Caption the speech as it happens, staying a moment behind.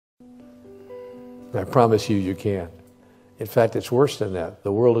I promise you, you can. In fact, it's worse than that.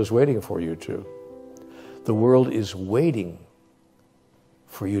 The world is waiting for you to. The world is waiting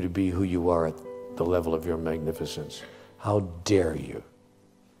for you to be who you are at the level of your magnificence. How dare you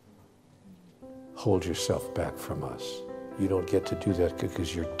hold yourself back from us? You don't get to do that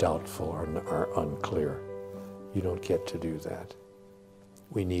because you're doubtful or unclear. You don't get to do that.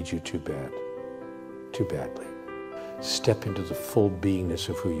 We need you too badly. Step into the full beingness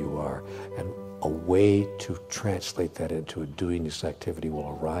of who you are, and a way to translate that into a doing this activity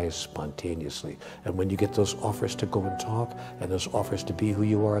will arise spontaneously. And when you get those offers to go and talk and those offers to be who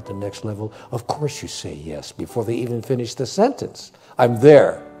you are at the next level, of course you say yes before they even finish the sentence. I'm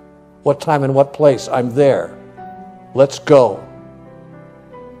there. What time and what place? I'm there. Let's go.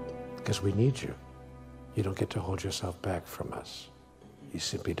 Because we need you. You don't get to hold yourself back from us. You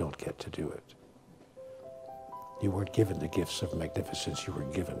simply don't get to do it. You weren't given the gifts of magnificence. You were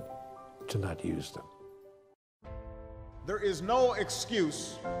given to not use them. There is no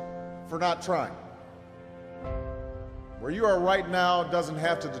excuse for not trying. Where you are right now doesn't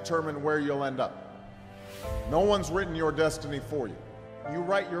have to determine where you'll end up. No one's written your destiny for you. You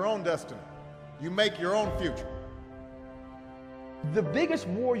write your own destiny. You make your own future. The biggest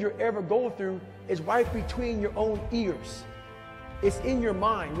war you're ever going through is right between your own ears. It's in your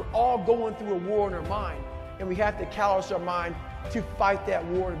mind. We're all going through a war in our mind, and we have to callous our mind to fight that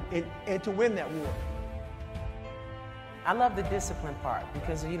war and to win that war. I love the discipline part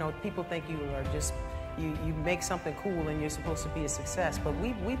because, you know, people think you are just, you make something cool and you're supposed to be a success, but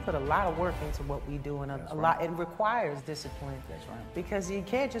we put a lot of work into what we do, and a lot, it requires discipline. That's right. Because you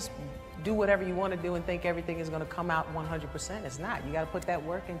can't just do whatever you want to do and think everything is going to come out 100%. It's not. You got to put that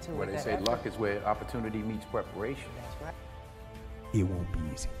work into it. Well, they say luck is where opportunity meets preparation. That's right. It won't be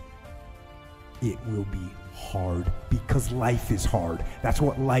easy. It will be hard because life is hard. That's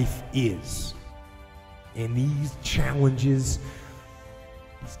what life is. And these challenges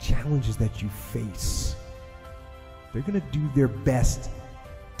that you face, they're going to do their best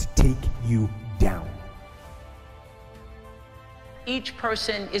to take you down. Each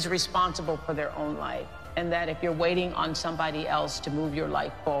person is responsible for their own life, and that if you're waiting on somebody else to move your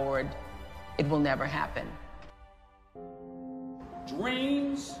life forward, it will never happen.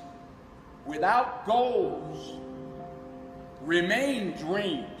 Dreams without goals remain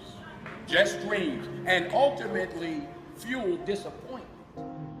dreams, just dreams, and ultimately fuel disappointment.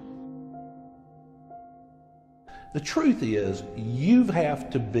 The truth is, you have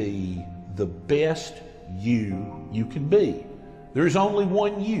to be the best you can be. There's only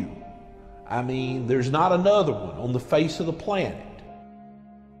one you. I mean, there's not another one on the face of the planet.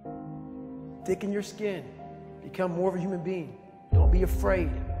 Thicken your skin. Become more of a human being. Don't be afraid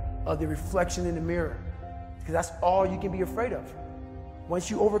of the reflection in the mirror, because that's all you can be afraid of. Once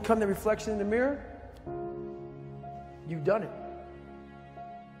you overcome the reflection in the mirror, you've done it.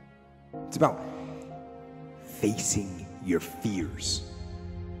 It's about facing your fears.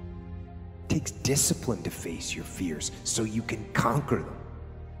 It takes discipline to face your fears so you can conquer them.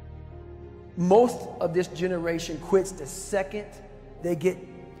 Most of this generation quits the second they get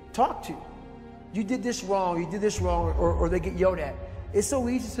talked to. You did this wrong, or they get yelled at. It's so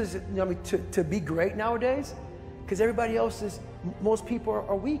easy to be great nowadays because everybody else is, most people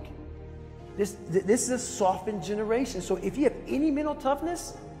are weak. This is a softened generation. So if you have any mental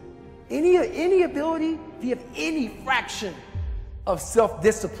toughness, any ability, if you have any fraction of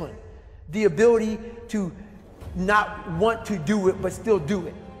self-discipline, the ability to not want to do it but still do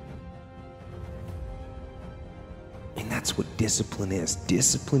it. And that's what discipline is.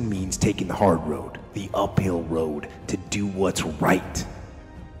 Discipline means taking the hard road, the uphill road, to do what's right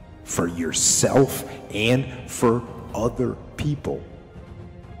for yourself and for other people.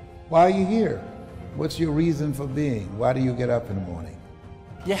 Why are you here? What's your reason for being? Why do you get up in the morning?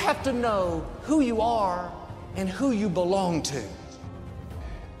 You have to know who you are and who you belong to.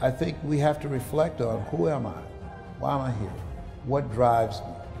 I think we have to reflect on, who am I? Why am I here? What drives me?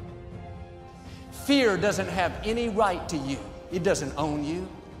 Fear doesn't have any right to you. It doesn't own you.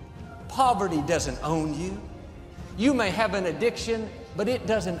 Poverty doesn't own you. You may have an addiction, but it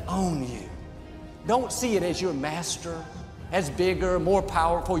doesn't own you. Don't see it as your master, as bigger, more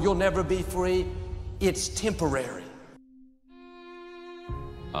powerful. You'll never be free. It's temporary.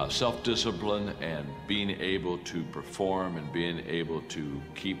 Self-discipline and being able to perform and being able to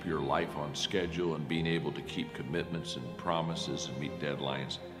keep your life on schedule and being able to keep commitments and promises and meet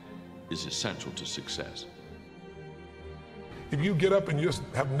deadlines is essential to success. If you get up and you just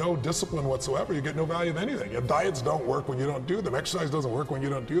have no discipline whatsoever, you get no value of anything. Your diets don't work when you don't do them. Exercise doesn't work when you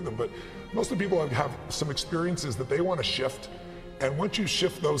don't do them. But most of the people have some experiences that they want to shift And once you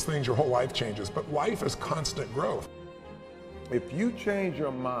shift those things, your whole life changes. But life is constant growth. If you change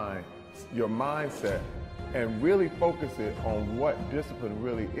your mind, your mindset, and really focus it on what discipline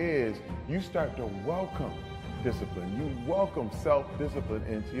really is, you start to welcome discipline. You welcome self-discipline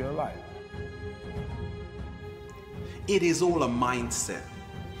into your life. It is all a mindset.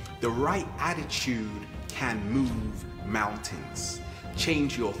 The right attitude can move mountains.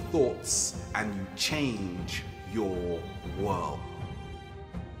 Change your thoughts and you change your world.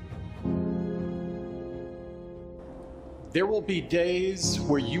 There will be days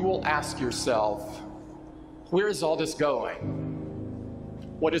where you will ask yourself, where is all this going?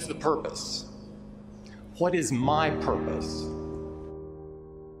 What is the purpose? What is my purpose?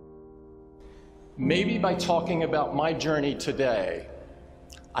 Maybe by talking about my journey today,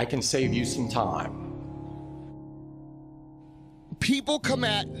 I can save you some time. People come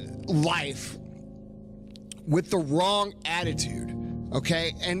at life with the wrong attitude,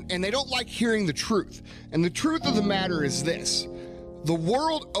 okay? And they don't like hearing the truth. And the truth of the matter is this: the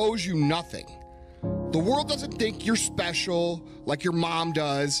world owes you nothing. The world doesn't think you're special like your mom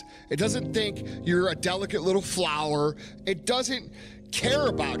does. It doesn't think you're a delicate little flower. It doesn't care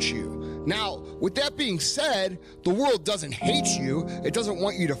about you. Now, with that being said, the world doesn't hate you. It doesn't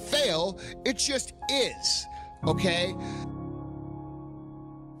want you to fail. It just is, okay?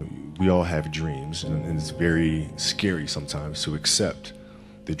 We all have dreams, and it's very scary sometimes to accept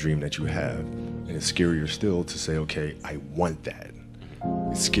the dream that you have. And it's scarier still to say, okay, I want that.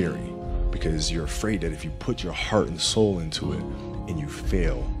 It's scary because you're afraid that if you put your heart and soul into it and you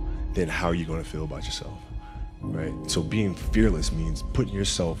fail, then how are you going to feel about yourself, right? So being fearless means putting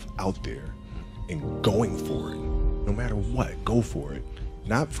yourself out there and going for it. No matter what, go for it.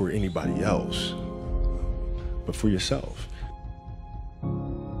 Not for anybody else, but for yourself.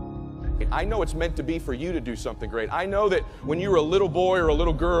 I know it's meant to be for you to do something great. I know that when you were a little boy or a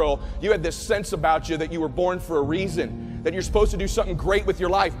little girl, you had this sense about you that you were born for a reason, that you're supposed to do something great with your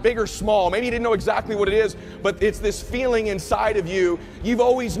life, big or small. Maybe you didn't know exactly what it is, but it's this feeling inside of you. You've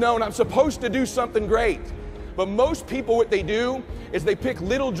always known, I'm supposed to do something great. But most people, what they do is they pick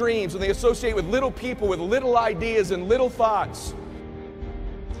little dreams and they associate with little people with little ideas and little thoughts.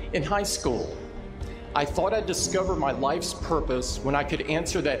 In high school, I thought I'd discover my life's purpose when I could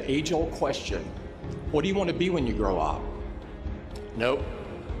answer that age-old question, what do you want to be when you grow up? Nope.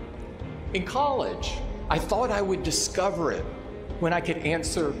 In college, I thought I would discover it when I could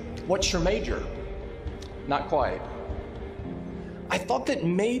answer, what's your major? Not quite. I thought that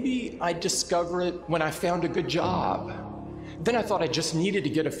maybe I'd discover it when I found a good job. Then I thought I just needed to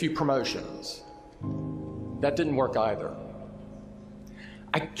get a few promotions. That didn't work either.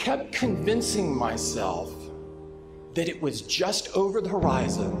 I kept convincing myself that it was just over the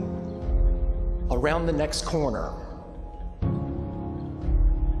horizon, around the next corner.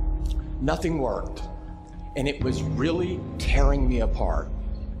 Nothing worked, and it was really tearing me apart.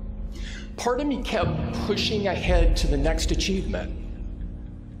 Part of me kept pushing ahead to the next achievement,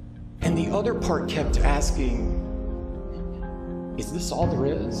 and the other part kept asking, is this all there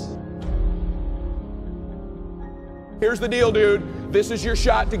is? Here's the deal, dude. This is your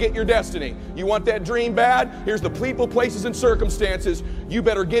shot to get your destiny. You want that dream bad? Here's the people, places, and circumstances. You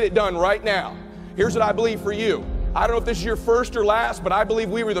better get it done right now. Here's what I believe for you. I don't know if this is your first or last, but I believe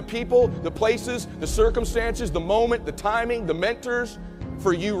we were the people, the places, the circumstances, the moment, the timing, the mentors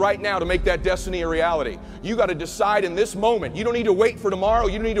for you right now to make that destiny a reality. You got to decide in this moment. You don't need to wait for tomorrow.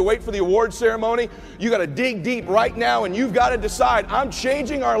 You don't need to wait for the award ceremony. You got to dig deep right now, and you've got to decide, I'm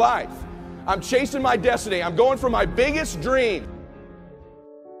changing our life. I'm chasing my destiny. I'm going for my biggest dream.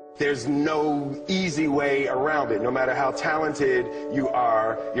 There's no easy way around it. No matter how talented you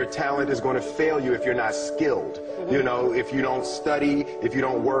are, your talent is going to fail you if you're not skilled. You know, if you don't study, if you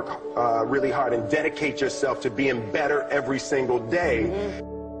don't work really hard and dedicate yourself to being better every single day.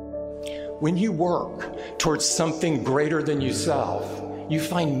 When you work towards something greater than yourself, you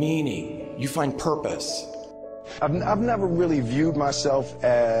find meaning, you find purpose. I've never really viewed myself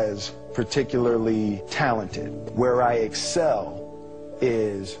as particularly talented. Where I excel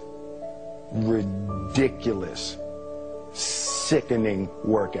is ridiculous, sickening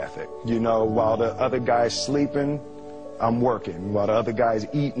work ethic. You know, while the other guy's sleeping, I'm working. While the other guy's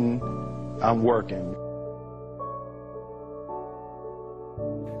eating, I'm working.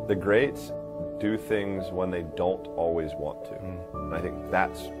 The greats do things when they don't always want to. And I think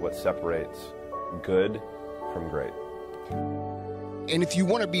that's what separates good from great. And if you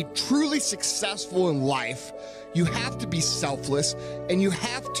want to be truly successful in life, you have to be selfless, and you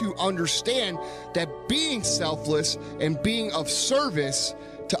have to understand that being selfless and being of service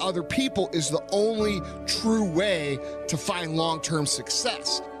to other people is the only true way to find long-term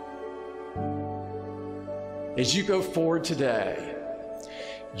success. As you go forward today,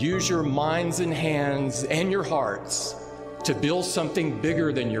 use your minds and hands and your hearts to build something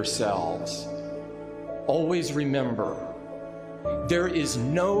bigger than yourselves. Always remember, there is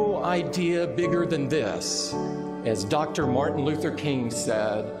no idea bigger than this. As Dr. Martin Luther King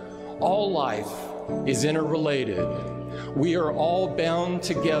said, all life is interrelated. We are all bound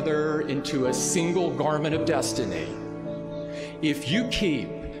together into a single garment of destiny. If you keep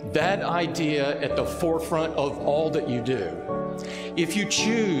that idea at the forefront of all that you do, if you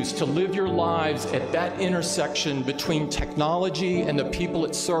choose to live your lives at that intersection between technology and the people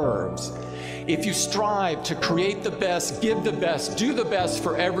it serves, if you strive to create the best, give the best, do the best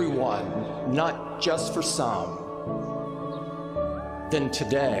for everyone, not just for some, then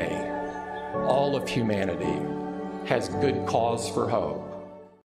today, all of humanity has good cause for hope.